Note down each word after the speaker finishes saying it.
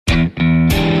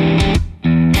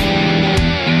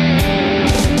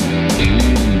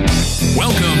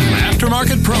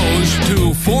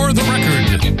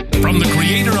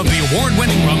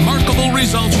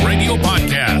Results Radio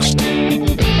podcast.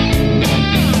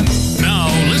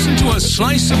 Now listen to a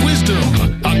slice of wisdom,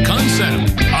 a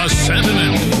concept, a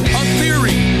sentiment, a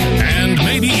theory, and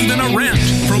maybe even a rant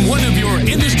from one of your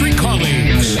industry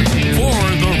colleagues. For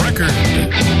the record.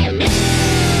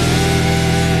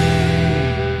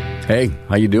 Hey,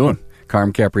 how you doing?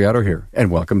 Carm Capriato here, and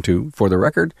welcome to For the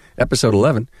Record, episode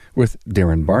 11 with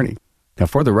Darren Barney. Now,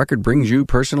 For the Record brings you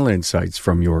personal insights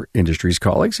from your industry's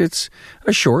colleagues. It's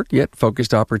a short yet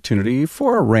focused opportunity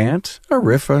for a rant, a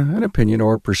riff, an opinion,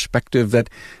 or perspective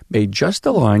that may just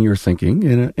align your thinking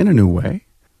in a new way.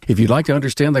 If you'd like to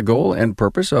understand the goal and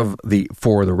purpose of the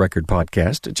For the Record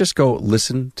podcast, just go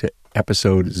listen to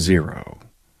episode 0.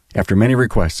 After many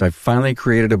requests, I've finally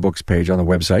created a books page on the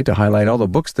website to highlight all the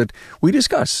books that we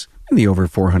discuss in the over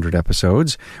 400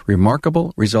 episodes.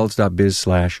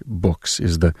 RemarkableResults.biz/books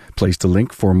is the place to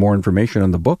link for more information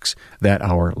on the books that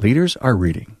our leaders are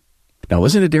reading. Now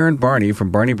listen to Darren Barney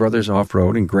from Barney Brothers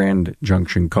Off-Road in Grand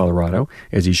Junction, Colorado,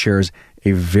 as he shares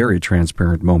a very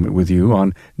transparent moment with you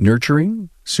on nurturing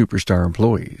superstar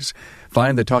employees.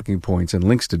 Find the talking points and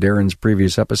links to Darren's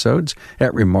previous episodes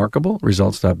at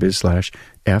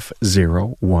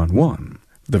remarkableresults.biz/F011.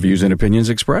 The views and opinions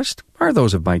expressed are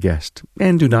those of my guest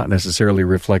and do not necessarily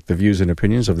reflect the views and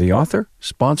opinions of the author,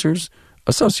 sponsors,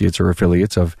 associates, or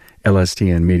affiliates of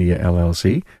LSTN Media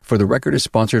LLC. For the Record is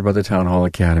sponsored by the Town Hall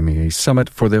Academy, a summit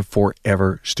for the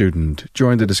forever student.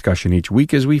 Join the discussion each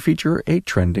week as we feature a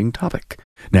trending topic.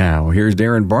 Now, here's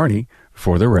Darren Barney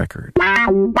for the Record.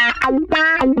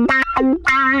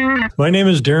 My name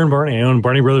is Darren Barney. I own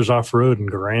Barney Brothers Off-Road in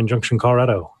Grand Junction,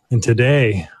 Colorado. And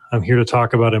today, I'm here to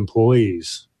talk about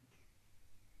employees.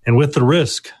 And with the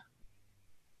risk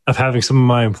of having some of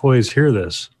my employees hear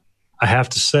this, I have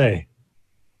to say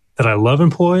that I love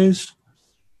employees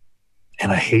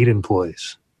and I hate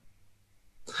employees.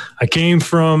 I came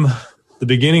from the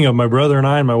beginning of my brother and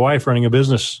I and my wife running a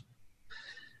business.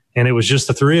 And it was just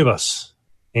the three of us.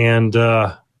 And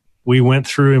we went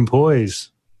through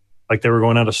employees like they were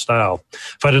going out of style.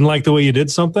 If I didn't like the way you did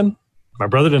something, my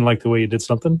brother didn't like the way you did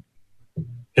something,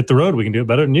 hit the road. We can do it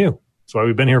better than you. That's why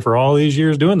we've been here for all these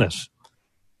years doing this.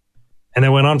 And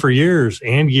that went on for years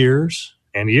and years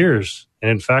and years. And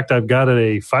in fact, I've got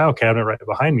a file cabinet right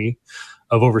behind me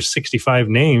of over 65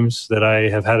 names that I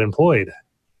have had employed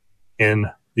in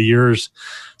the years,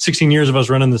 16 years of us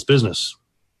running this business.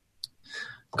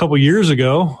 A couple years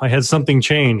ago, I had something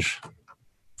change.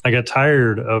 I got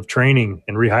tired of training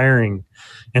and rehiring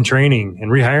and training and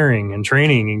rehiring and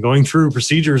training and going through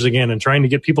procedures again and trying to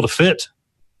get people to fit.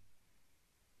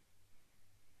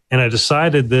 And I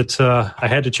decided that I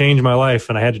had to change my life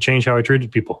and I had to change how I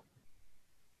treated people.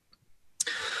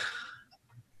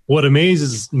 What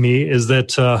amazes me is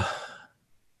that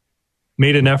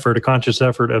made an effort, a conscious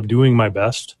effort of doing my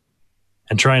best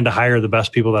and trying to hire the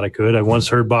best people that I could. I once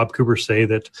heard Bob Cooper say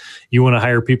that you want to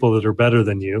hire people that are better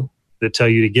than you, that tell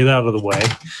you to get out of the way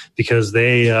because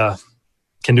they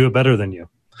can do it better than you.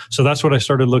 So that's what I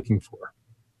started looking for.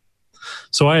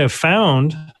 So I have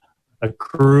found a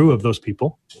crew of those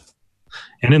people.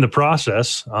 And in the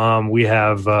process, we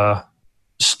have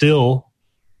still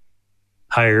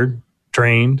hired,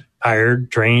 trained,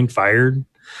 fired.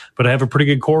 But I have a pretty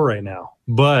good core right now.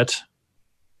 But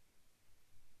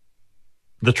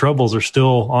the troubles are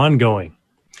still ongoing.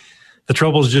 The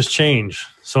troubles just change.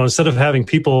 So instead of having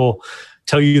people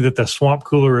tell you that the swamp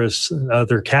cooler is,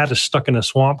 their cat is stuck in a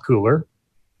swamp cooler,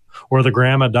 or the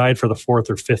grandma died for the 4th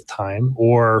or 5th time,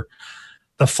 or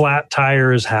the flat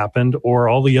tire has happened, or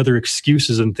all the other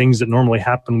excuses and things that normally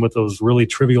happen with those really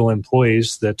trivial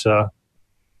employees that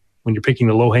when you're picking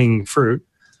the low-hanging fruit,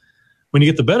 when you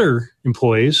get the better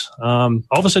employees, all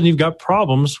of a sudden you've got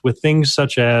problems with things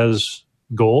such as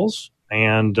goals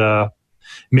and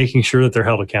making sure that they're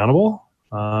held accountable,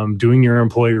 doing your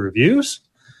employee reviews,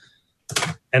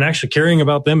 and actually caring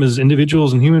about them as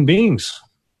individuals and human beings.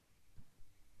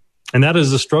 And that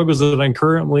is the struggles that I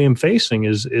currently am facing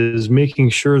is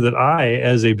making sure that I,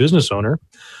 as a business owner,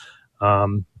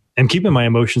 am keeping my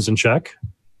emotions in check.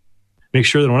 Make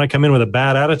sure that when I come in with a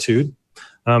bad attitude,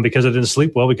 because I didn't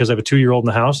sleep well, because I have a 2-year-old in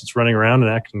the house that's running around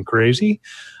and acting crazy,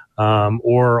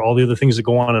 or all the other things that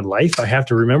go on in life, I have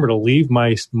to remember to leave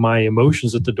my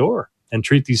emotions at the door and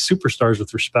treat these superstars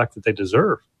with respect that they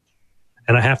deserve.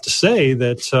 And I have to say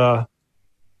that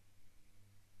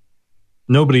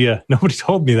nobody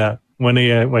told me that when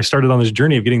I started on this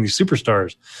journey of getting these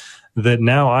superstars, that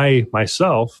now I,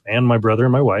 myself, and my brother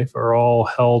and my wife are all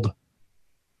held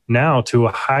now to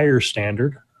a higher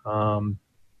standard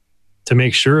to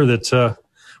make sure that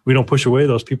we don't push away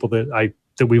those people that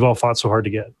we've all fought so hard to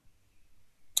get.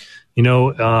 You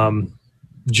know,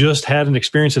 just had an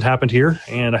experience that happened here,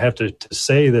 and I have to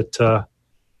say that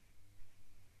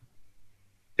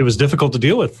it was difficult to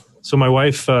deal with. So my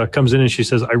wife comes in and she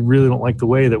says, I really don't like the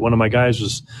way that one of my guys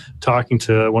was talking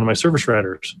to one of my service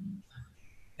writers.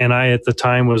 And I, at the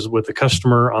time, was with the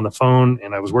customer on the phone,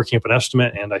 and I was working up an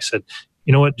estimate, and I said,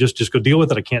 you know what, just go deal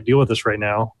with it. I can't deal with this right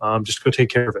now. Just go take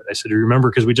care of it. I said, you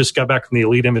remember, because we just got back from the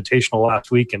Elite Invitational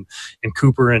last week, and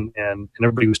Cooper and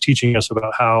everybody was teaching us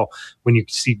about how when you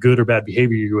see good or bad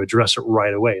behavior, you address it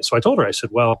right away. So I told her, I said,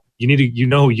 well,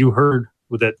 you heard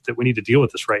that we need to deal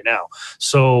with this right now.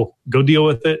 So go deal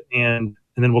with it, and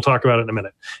then we'll talk about it in a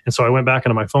minute. And so I went back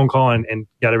into my phone call and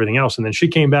got everything else. And then she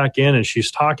came back in and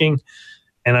she's talking,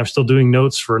 and I'm still doing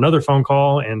notes for another phone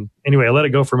call. And anyway, I let it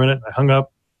go for a minute. I hung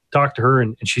up, talked to her,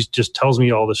 and she just tells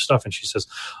me all this stuff. And she says,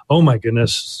 oh my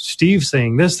goodness, Steve's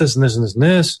saying this, and this, and this, and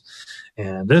this,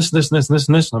 and this, and this, and this,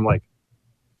 and this. And I'm like,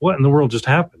 what in the world just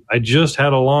happened? I just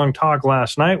had a long talk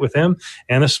last night with him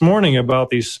and this morning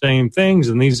about these same things,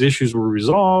 and these issues were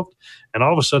resolved, and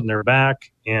all of a sudden they're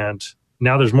back, and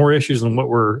now there's more issues than what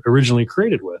were originally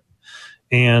created with.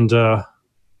 And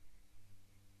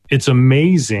it's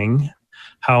amazing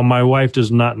how my wife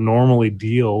does not normally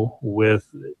deal with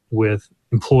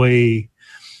employee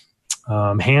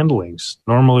handlings.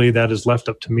 Normally that is left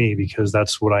up to me because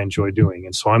that's what I enjoy doing.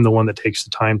 And so I'm the one that takes the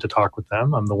time to talk with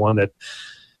them. I'm the one that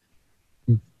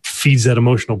feeds that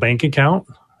emotional bank account.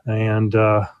 And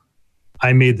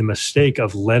I made the mistake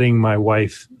of letting my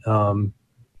wife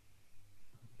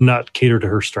not cater to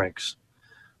her strengths.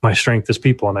 My strength is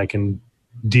people, and I can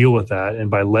deal with that. And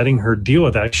by letting her deal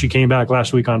with that, she came back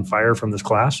last week on fire from this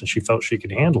class, and she felt she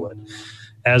could handle it.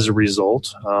 As a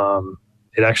result,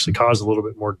 it actually caused a little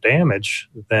bit more damage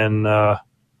than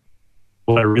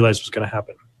what I realized was going to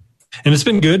happen. And it's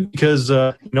been good because,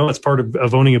 it's part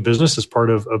of owning a business. It's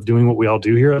part of doing what we all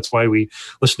do here. That's why we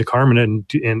listen to Carmen and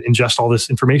ingest all this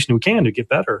information we can to get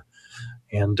better.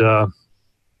 And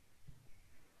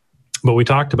but we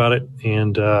talked about it,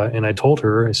 and I told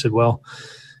her, I said, well,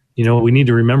 we need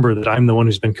to remember that I'm the one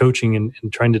who's been coaching and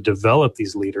trying to develop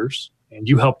these leaders, and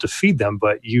you help to feed them,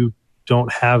 but you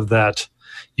don't have that.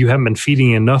 You haven't been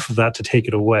feeding enough of that to take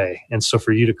it away. And so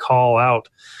for you to call out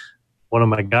one of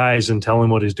my guys and tell him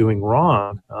what he's doing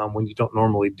wrong when you don't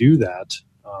normally do that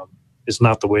is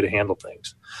not the way to handle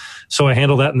things. So I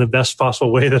handled that in the best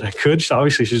possible way that I could.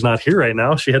 Obviously, she's not here right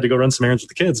now. She had to go run some errands with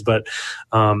the kids. But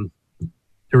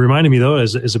it reminded me, though,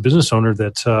 as a business owner,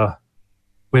 that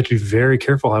we have to be very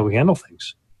careful how we handle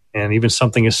things. And even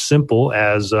something as simple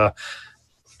as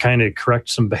kind of correct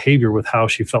some behavior with how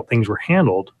she felt things were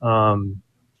handled,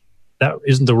 that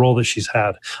isn't the role that she's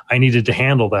had. I needed to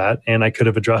handle that, and I could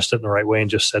have addressed it in the right way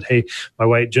and just said, hey, my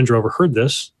wife Ginger overheard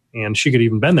this, and she could have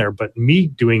even been there. But me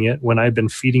doing it when I've been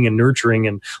feeding and nurturing,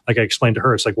 and like I explained to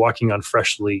her, it's like walking on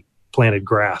freshly planted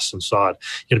grass and sod.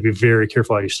 You got to be very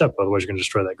careful how you step, otherwise you're going to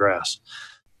destroy that grass.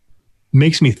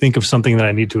 Makes me think of something that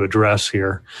I need to address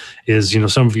here is,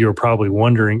 some of you are probably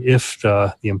wondering if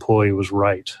the employee was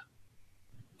right.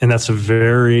 And that's a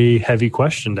very heavy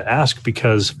question to ask,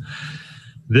 because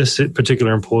this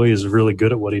particular employee is really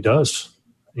good at what he does.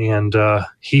 And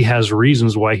he has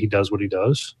reasons why he does what he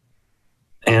does.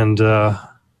 And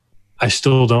I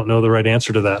still don't know the right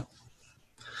answer to that,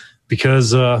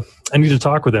 because I need to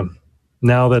talk with him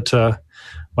now that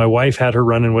my wife had her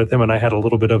run-in with him and I had a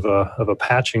little bit of a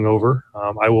patching over.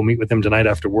 I will meet with him tonight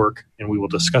after work, and we will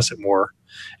discuss it more,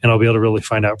 and I'll be able to really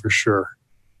find out for sure.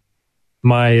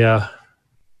 My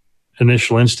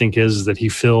initial instinct is that he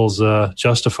feels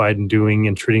justified in doing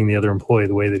and treating the other employee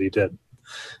the way that he did.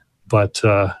 But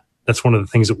that's one of the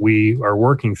things that we are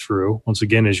working through. Once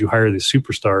again, as you hire these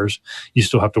superstars, you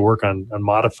still have to work on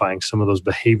modifying some of those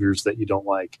behaviors that you don't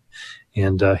like.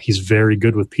 And he's very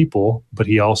good with people, but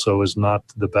he also is not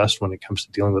the best when it comes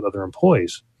to dealing with other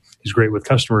employees. He's great with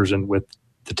customers and with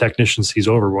the technicians he's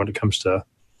over when it comes to,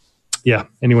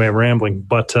 anyway, I'm rambling.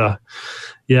 But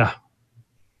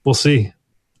we'll see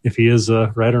if he is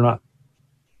right or not.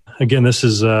 Again, this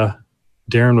is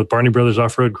Darren with Barney Brothers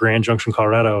Off-Road, Grand Junction,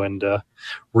 Colorado. And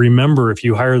remember, if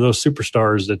you hire those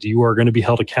superstars, that you are going to be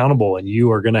held accountable, and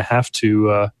you are going to have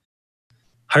to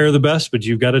hire the best, but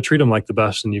you've got to treat them like the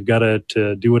best, and you've got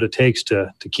to do what it takes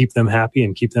to keep them happy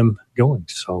and keep them going.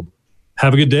 So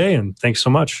have a good day, and thanks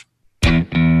so much.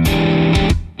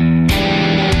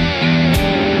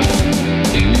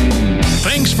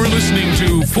 Thanks for listening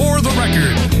to For the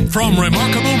Record from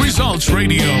Remarkable Results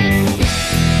Radio.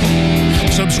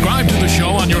 Subscribe to the show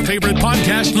on your favorite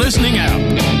podcast listening app.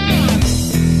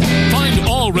 Find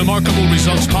all Remarkable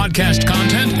Results podcast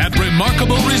content at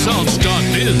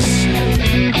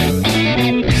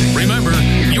remarkableresults.biz.